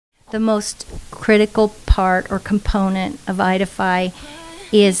The most critical part or component of IDFY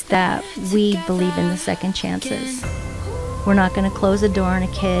is that we believe in the second chances. We're not going to close a door on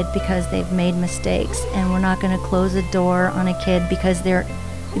a kid because they've made mistakes, and we're not going to close a door on a kid because they're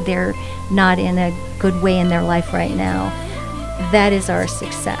not in a good way in their life right now. That is our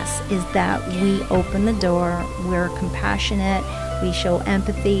success, is that we open the door, we're compassionate, we show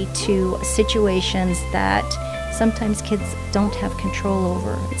empathy to situations that sometimes kids don't have control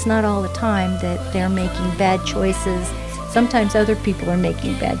over. It's not all the time that they're making bad choices. Sometimes other people are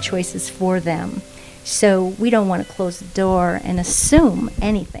making bad choices for them. So we don't want to close the door and assume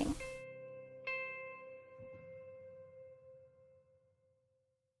anything.